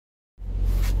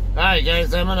Alright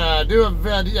guys, I'm gonna do a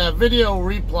video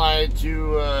reply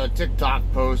to a TikTok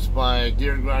post by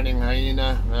Deer Grinding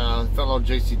Hyena, fellow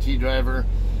JCT driver.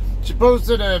 She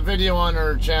posted a video on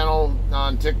her channel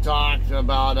on TikTok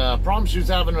about problems she was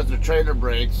having with her trailer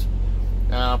brakes.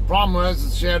 Problem was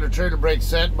that she had her trailer brake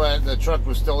set, but the truck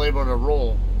was still able to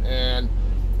roll. And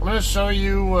I'm gonna show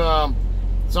you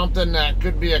something that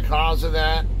could be a cause of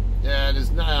that. It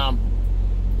is not.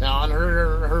 Now on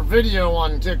her video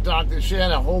on TikTok, she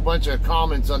had a whole bunch of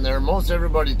comments on there. Most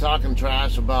everybody talking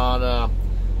trash about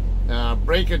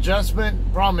brake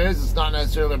adjustment. Problem is, it's not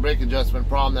necessarily a brake adjustment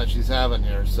problem that she's having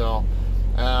here. So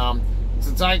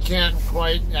since I can't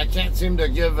seem to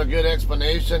give a good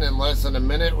explanation in less than a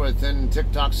minute within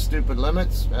TikTok's stupid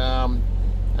limits. I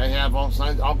have all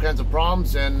kinds of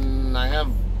problems, and I have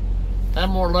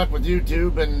more luck with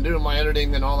YouTube and doing my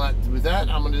editing and all that. With that,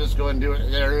 I'm gonna just go ahead and do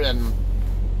it there and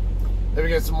maybe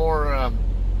get some more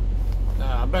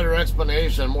better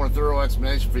explanation, more thorough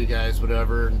explanation for you guys,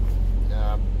 whatever, and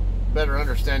better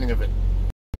understanding of it.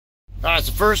 Alright,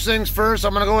 so first things first,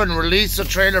 I'm going to go ahead and release the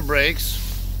trailer brakes.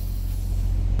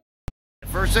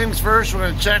 First things first, we're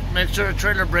going to make sure the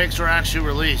trailer brakes are actually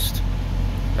released.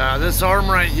 This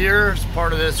arm right here is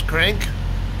part of this crank,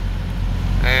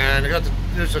 and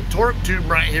there's a torque tube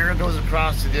right here that goes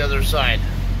across to the other side.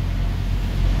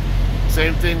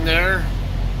 Same thing there.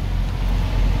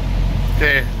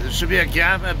 Okay, there should be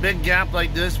a big gap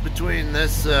like this between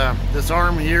this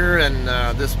arm here and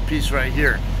this piece right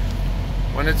here.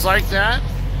 When it's like that,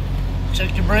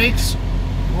 check your brakes.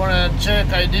 You want to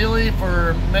check ideally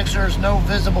make sure there's no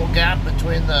visible gap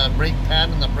between the brake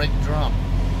pad and the brake drum.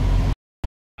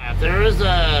 If there's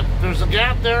a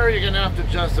gap there, you're gonna have to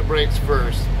adjust the brakes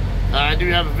first. I do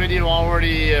have a video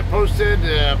already posted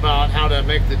about how to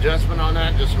make the adjustment on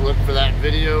that. Just look for that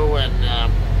video and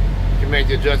can make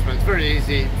the adjustment. It's very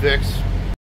easy fix.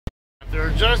 If they're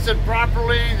adjusted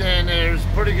properly, then there's a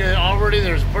pretty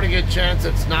good chance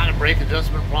it's not a brake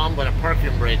adjustment problem, but a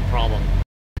parking brake problem.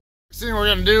 Next thing we're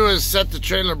going to do is set the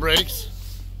trailer brakes.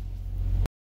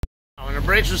 When the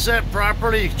brakes are set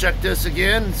properly, you can check this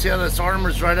again. See how this arm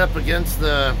is right up against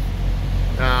the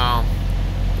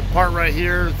part right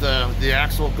here, the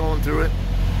axle going through it.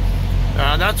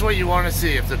 That's what you want to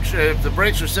see. If the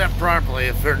brakes are set properly.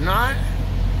 If they're not,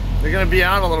 they're going to be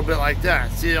out a little bit like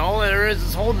that. See, all there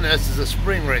is holding this is a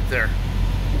spring right there.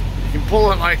 You can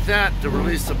pull it like that to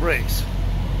release the brakes.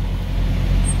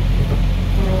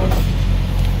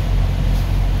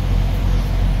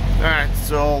 Alright,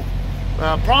 so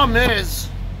problem is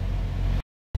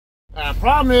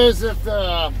if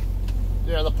the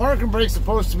parking brake's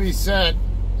supposed to be set,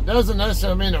 it doesn't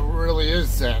necessarily mean it really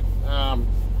is set.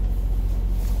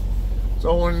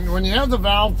 So when you have the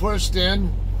valve pushed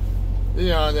in,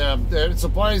 it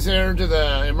supplies air to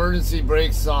the emergency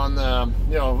brakes on the,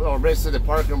 or basically the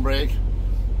parking brake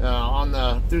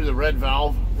through the red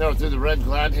valve, through the red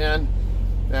glad hand.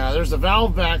 There's a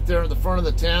valve back there at the front of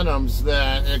the tandems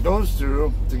that it goes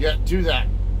through to get to that.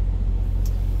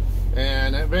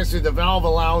 And basically the valve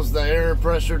allows the air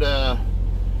pressure to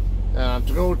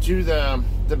go to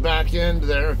the back end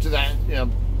there, to that,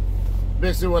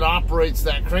 basically what operates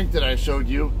that crank that I showed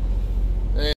you.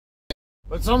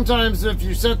 But sometimes if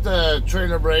you set the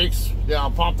trailer brakes,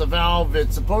 pop the valve,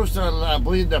 it's supposed to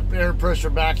bleed the air pressure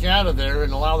back out of there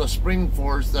and allow the spring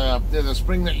force, the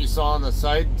spring that you saw on the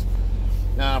side,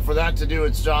 for that to do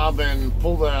its job and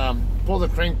pull the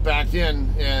crank back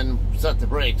in and set the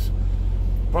brakes.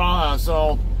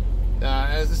 So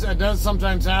as I said, it does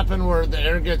sometimes happen where the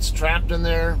air gets trapped in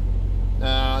there.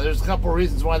 There's a couple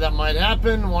reasons why that might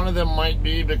happen. One of them might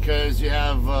be because you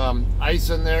have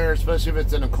ice in there, especially if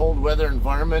it's in a cold weather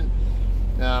environment.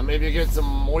 Maybe you get some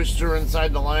moisture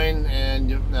inside the line,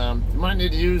 and you might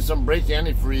need to use some brake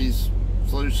antifreeze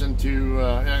solution through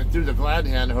the glad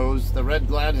hand hose, the red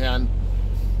glad hand,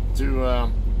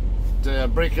 to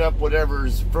break up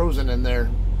whatever's frozen in there.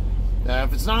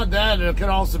 If it's not that, it could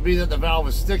also be that the valve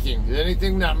is sticking.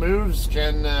 Anything that moves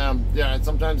can, it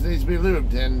sometimes needs to be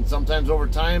lubed, and sometimes over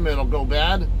time it'll go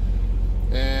bad.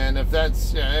 And if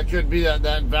that's, it could be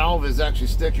that valve is actually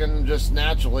sticking just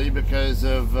naturally because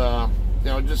of,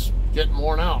 just getting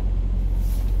worn out,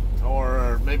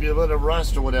 or maybe a little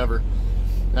rust or whatever.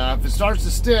 If it starts to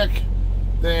stick,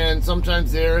 then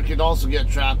sometimes the air could also get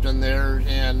trapped in there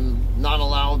and not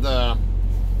allow the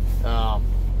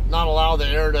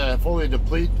air to fully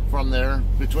deplete from there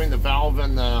between the valve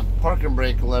and the parking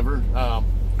brake lever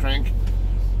crank.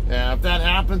 If that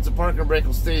happens, the parking brake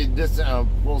will stay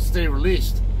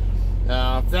released.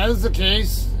 If that is the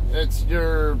case,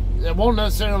 it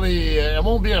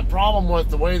won't be a problem with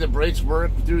the way the brakes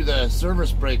work through the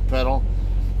service brake pedal.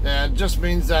 It just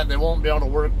means that they won't be able to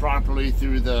work properly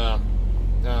through the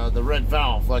red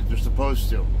valve like they're supposed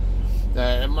to.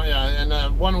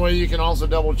 One way you can also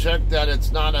double check that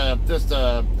it's not just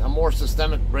a more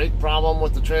systemic brake problem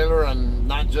with the trailer and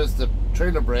not just the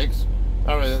trailer brakes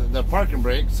or the parking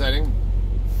brake setting,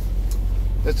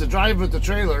 is to drive with the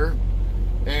trailer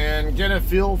and get a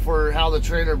feel for how the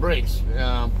trailer brakes.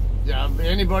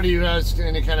 Anybody who has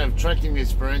any kind of trekking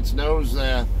experience knows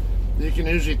that you can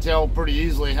usually tell pretty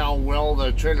easily how well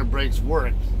the trailer brakes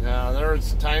work.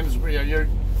 There's times where you're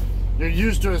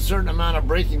used to a certain amount of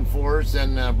braking force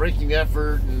and braking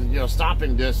effort and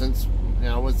stopping distance,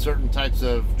 with certain types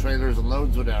of trailers and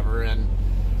loads, whatever. And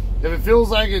if it feels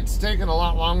like it's taking a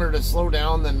lot longer to slow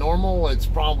down than normal, it's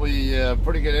probably a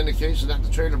pretty good indication that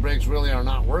the trailer brakes really are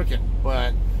not working.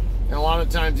 But in a lot of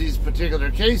times, these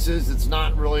particular cases, it's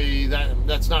not really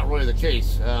that's not really the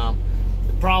case.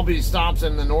 It probably stops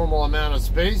in the normal amount of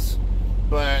space,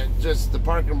 but just the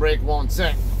parking brake won't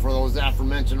set for those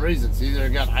aforementioned reasons. Either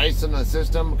you got ice in the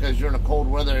system because you're in a cold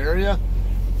weather area,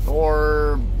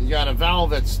 or you got a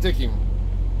valve that's sticking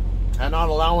and not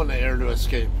allowing the air to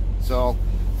escape. So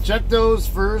check those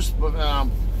first. But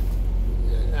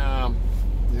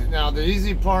now the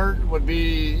easy part would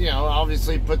be,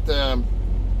 obviously put the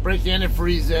brake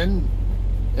antifreeze in,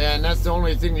 and that's the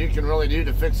only thing you can really do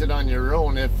to fix it on your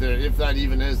own, if that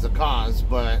even is the cause.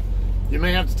 But you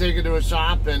may have to take it to a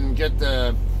shop and get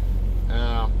the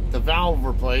valve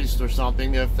replaced or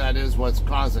something if that is what's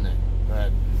causing it.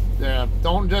 But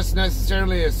don't just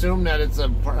necessarily assume that it's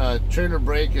a trailer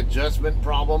brake adjustment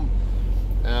problem.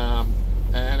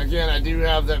 And again, I do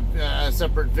have a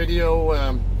separate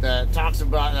video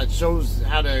that shows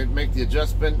how to make the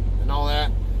adjustment and all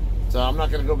that. So I'm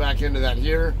not going to go back into that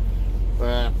here,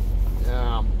 but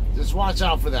just watch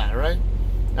out for that. All right.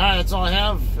 That's all I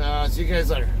have. See you guys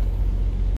later.